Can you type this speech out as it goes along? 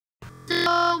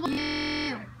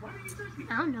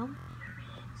I don't know.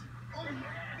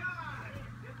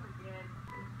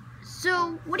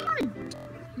 So, what do you want to do?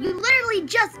 You literally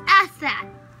just asked that.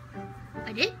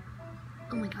 I did?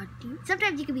 Oh my god, dude.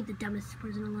 Sometimes you can be the dumbest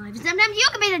person alive. Sometimes you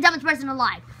can be the dumbest person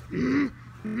alive.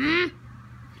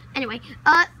 Anyway,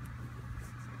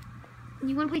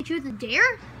 you want to play Truth or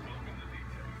Dare?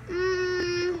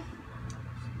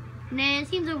 Nah, it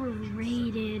seems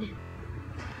overrated.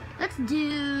 Let's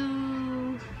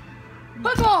do...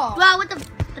 Football! Wow, what the...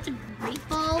 That's a great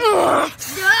ball.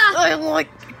 I like...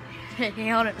 Hey,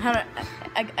 hold on.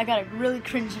 I got a really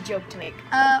cringy joke to make.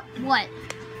 What?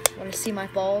 Want to see my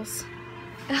balls?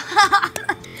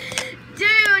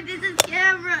 Dude, this is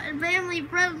camera and family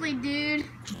friendly, dude.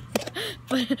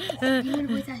 But You want to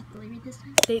play that Blade this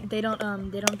time? they don't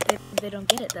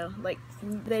get it though. Like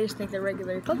they just think they're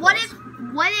regular Pokeballs.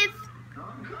 What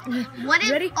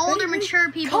if older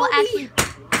mature people Kobe. actually...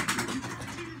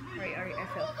 Alright, I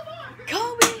fell.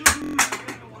 Kobe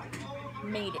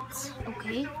made it.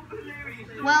 Okay.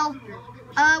 Well,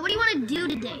 what do you want to do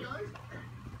today?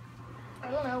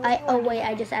 I don't know. Oh wait,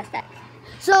 I just asked that.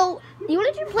 So, you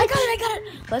want to play... I got it.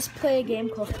 Let's play a game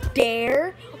called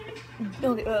Dare.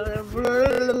 Okay, I'm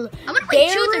gonna play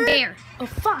Truth or Dare. Oh,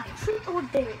 fine. Truth or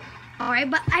Dare. Alright,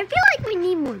 but I feel like we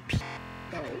need more people.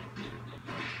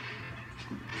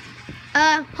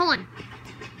 Hold on.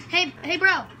 Hey,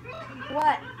 bro.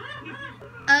 What?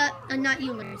 Not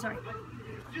you, Larry, sorry.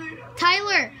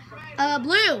 Tyler,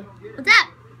 Blue, what's up?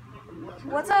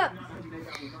 What's up?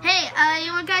 Hey,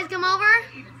 you want guys come over?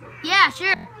 Yeah,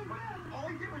 sure.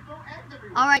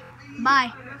 Alright,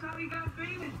 bye.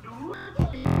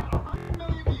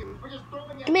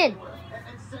 Come in.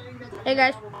 Hey,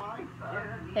 guys.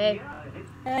 Hey.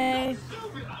 Hey.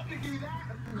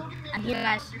 I'm here,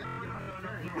 guys.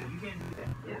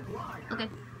 Okay.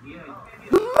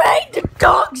 Who made the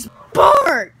dogs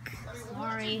bark?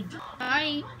 Sorry.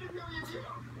 Bye.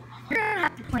 You're gonna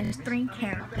have to play as 3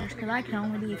 characters because I can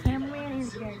only be a cameraman and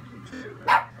a character.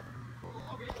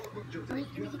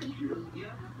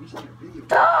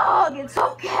 Dog, it's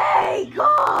okay,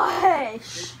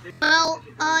 gosh. Well,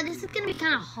 this is gonna be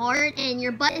kind of hard, and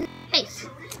your butt in the face.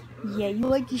 Yeah, you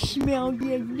like to smell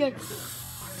good.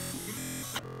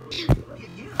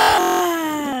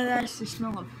 Ah, that's the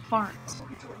smell of farts.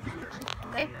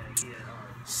 Okay.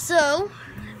 So,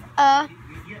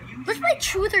 let's play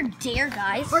Truth or Dare,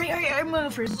 guys. Alright, I'm going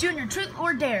first. Junior, Truth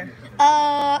or Dare?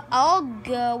 I'll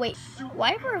go. Wait,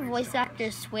 why have our voice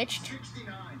actors switched?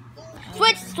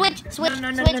 Switch.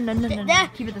 No.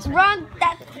 Keep it this way. Wrong.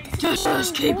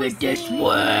 Just keep it this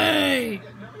way.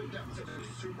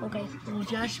 Okay. We'll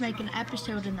just make an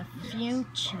episode in the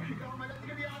future.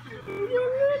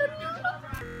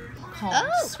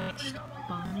 Called Switched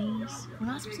Bodies. We're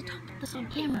not supposed to talk about this on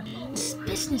camera. This is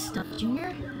business stuff,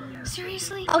 Junior.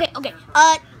 Seriously? Okay.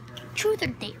 Truth or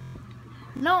Dare?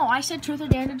 No, I said Truth or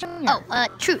Dare to Junior. Oh,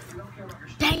 Truth.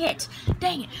 Dang it.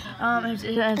 Is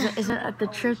it the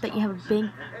truth that you have a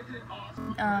big,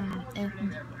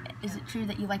 is it true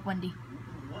that you like Wendy?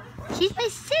 She's my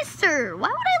sister. Why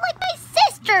would I like my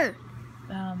sister?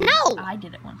 No. I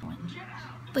did at one point.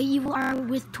 But you are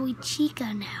with Toy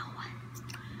Chica now.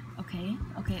 Okay.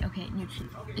 New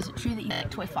truth. Is it true that you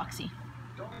like Toy Foxy?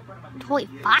 Toy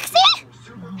Foxy?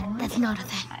 Mm-hmm. That's not a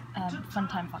thing.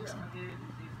 Funtime Foxy.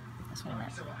 That's what I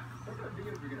meant.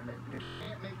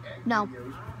 No.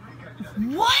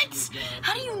 What?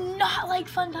 How do you not like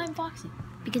Funtime Foxy?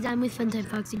 Because I'm with Funtime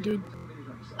Foxy, dude.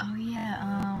 Oh yeah.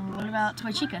 What about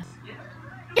Toy Chica?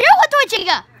 You know what, Toy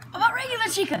Chica? What about regular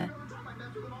Chica?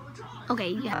 Okay,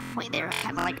 you have a point there. I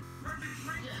kind of like.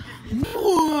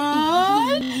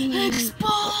 What?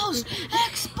 Exposed, dude!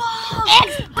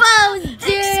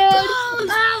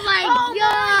 Oh my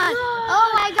god! Oh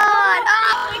my god!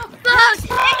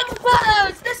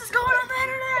 Exposed! This is going on the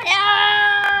internet! Yeah!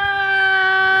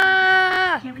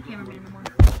 Can't be cameraman anymore.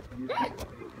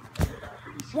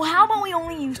 Well, how about we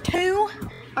only use 2?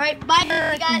 Alright, bye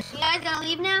guys. You guys gotta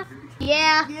leave now?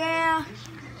 Yeah.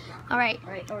 Alright.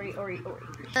 Alright.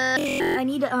 I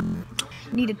need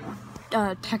to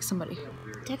text somebody.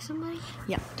 Text somebody?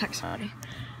 Yeah, text somebody.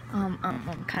 I'm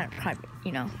kind of private,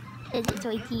 you know. Is it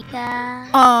Toy Chica?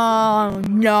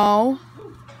 No.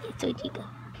 It's Toy Chica.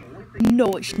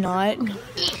 No, it's not.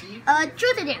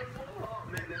 Truth or Dare?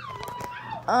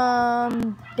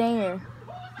 Dare.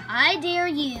 I dare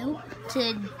you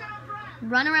to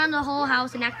run around the whole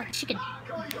house and act like a chicken.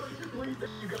 We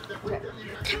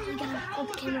gotta hold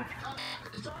the camera.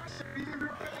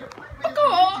 You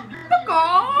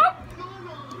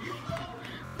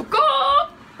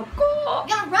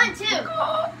gotta run too.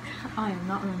 I am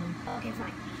not running. Okay,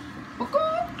 fine.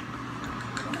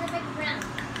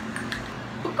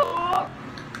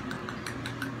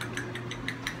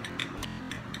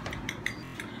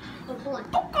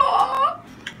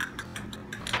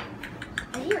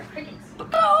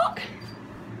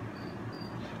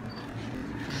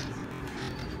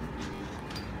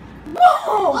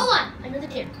 Whoa! Hold on, another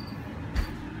dare.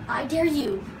 I dare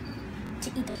you to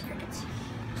eat those crickets.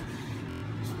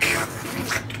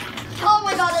 Oh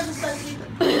my god, that's disgusting.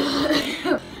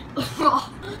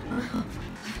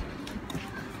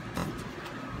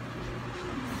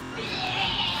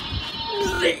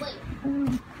 Wait,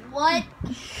 what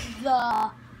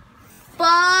the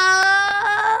fuck?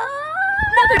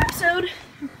 Another episode.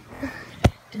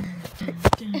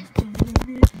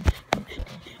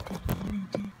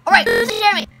 Alright, who's the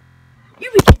Jeremy? You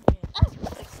begin.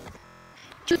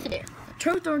 Truth or dare?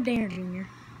 Truth or dare, Junior?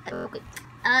 Okay.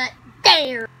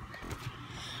 Dare.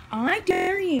 I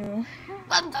dare you.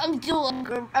 I'm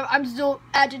still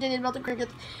agitated about the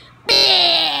crickets.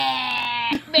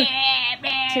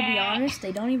 To be honest,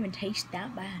 they don't even taste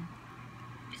that bad.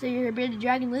 So you're a bearded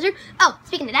dragon lizard? Oh,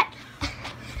 speaking of that,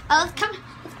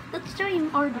 let's show you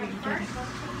our bearded dragon.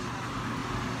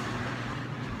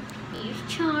 Here's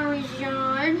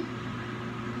Charizard.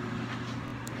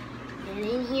 And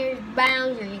in here's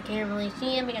Bowser. You can't really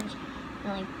see him because it's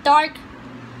really dark.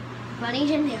 But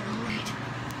he's in there, alright.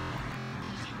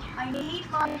 I need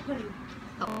my hoodie.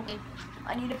 Oh, okay.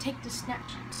 I need to take the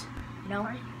Snapchats. No,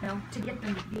 to get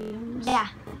them views. Yeah.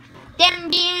 Them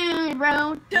views,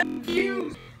 bro. Them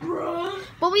views, bro.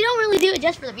 But we don't really do it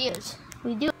just for the views.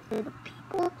 We do it for the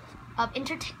people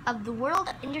of the world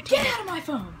of entertainment. Get out of my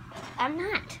phone. I'm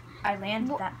not. I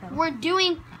landed that phone. We're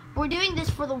doing this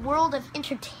for the world of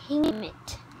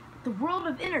entertainment. The world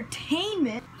of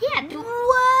entertainment? Yeah. To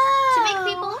make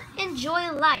people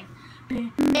enjoy life.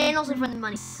 And also for the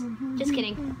money. Just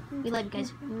kidding. We love you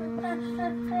guys.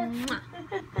 Mwah.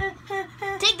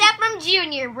 Take that from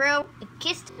Junior, bro. A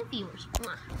kiss to the viewers.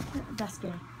 Mwah. That's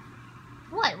gay.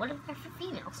 What? What if they're for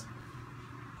females?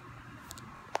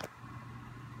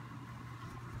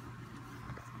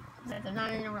 They're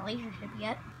not in a relationship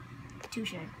yet.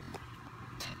 Touche.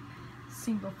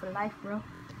 Single for life, bro.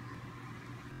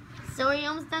 So are you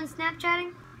almost done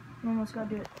Snapchatting? We almost gotta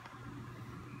do it.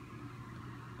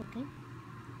 Okay.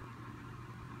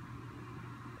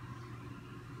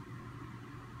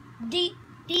 D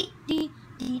D D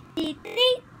D D D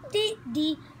D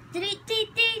D D D D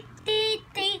D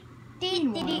D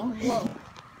D D. Whoa.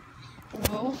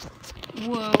 Whoa.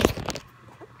 Whoa.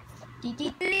 D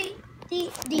D D D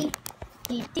D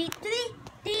D D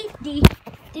D D D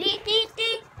D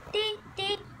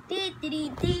D D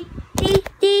D D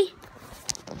D.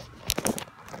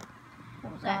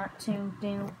 Got to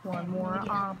do one more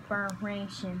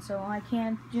operation so I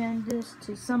can send this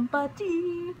to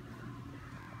somebody.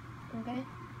 Okay.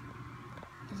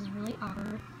 This is really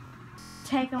awkward.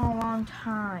 Taking a long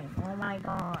time. Oh my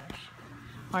gosh.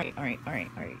 Alright.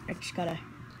 I just gotta.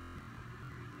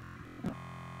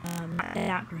 Not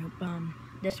that group.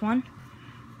 This one.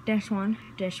 You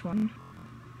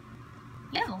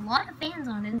have a lot of fans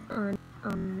on it.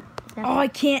 Oh, I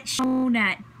can't show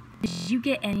that. Did you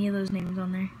get any of those names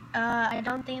on there? I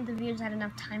don't think the viewers had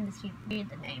enough time to read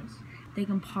the names. They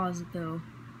can pause it though.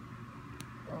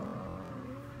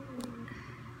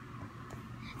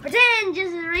 Pretend,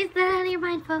 just erase that out of your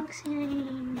mind, folks. I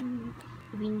mean,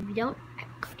 if you don't, I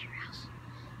will come to your house.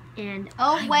 And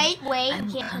wait, you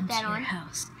can't put that on. Your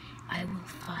house. I will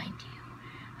find you.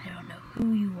 I don't know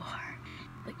who you are,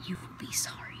 but you will be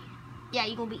sorry. Yeah,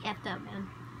 you will be effed up, man.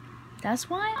 That's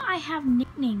why I have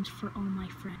nicknames for all my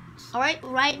friends. All right,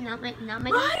 not my. My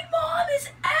mom is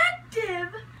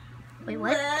active. Wait,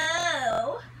 what?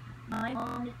 Whoa. My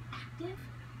mom is active.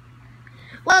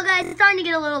 Well, guys, it's starting to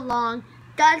get a little long.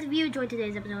 Guys, if you enjoyed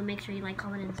today's episode, make sure you like,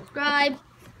 comment, and subscribe.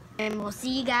 And we'll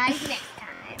see you guys next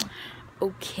time.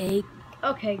 Okay.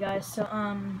 Okay, guys. So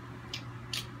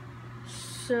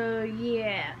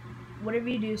yeah. Whatever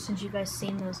you do, since you guys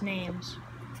seen those names.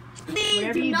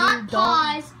 Please do not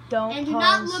pause and do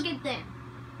not look at them.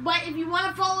 But if you want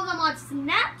to follow them on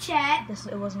Snapchat...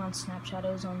 It wasn't on Snapchat,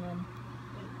 it was on them.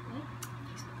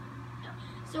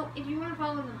 So if you want to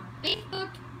follow them on Facebook,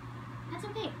 that's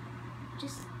okay.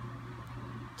 Just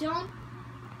don't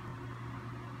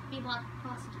be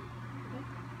positive. Okay?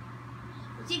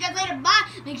 We'll see you guys later.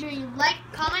 Bye. Make sure you like,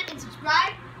 comment, and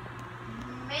subscribe.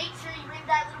 Make sure you ring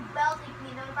that little bell so you can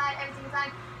be notified every single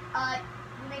time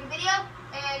we make a video.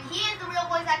 And he is the real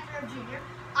voice actor of Junior.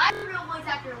 I'm the real voice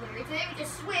actor of Larry. Today we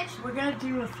just switched. We're gonna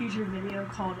do a future video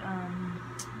called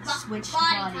Switched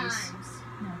Body Bodies. Times.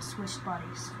 No, Switched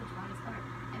Bodies. Switched Bodies. Alright.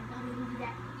 Everybody will do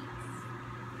that. Yes.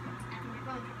 After my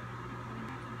phone.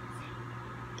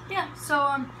 Yeah,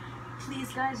 so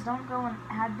please guys don't go and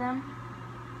add them.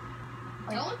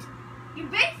 Don't? You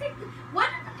basically, what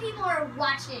if the people are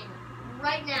watching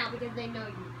right now because they know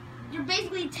you? You're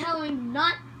basically telling them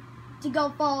not to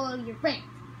go follow your friends.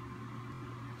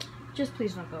 just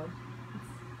please don't go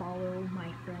follow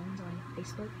my friends on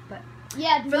Facebook. But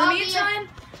yeah, for the meantime,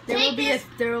 there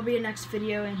will be a next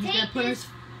video, and he's gonna put us.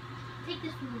 Take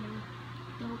this from me.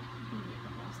 Don't be a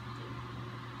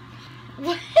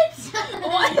prostitute.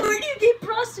 What? Where do you get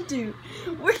prostitute?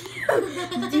 Where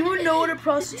do you know what a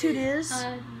prostitute is?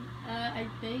 I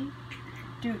think.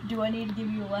 Do I need to give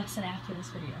you a lesson after this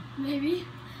video? Maybe.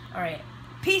 All right.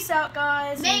 Peace out,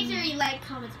 guys. Make sure you like,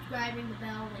 comment, subscribe, ring the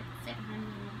bell, like second time,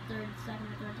 third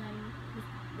time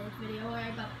this video.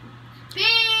 Alright, bye.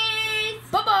 Peace.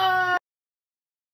 Bye bye.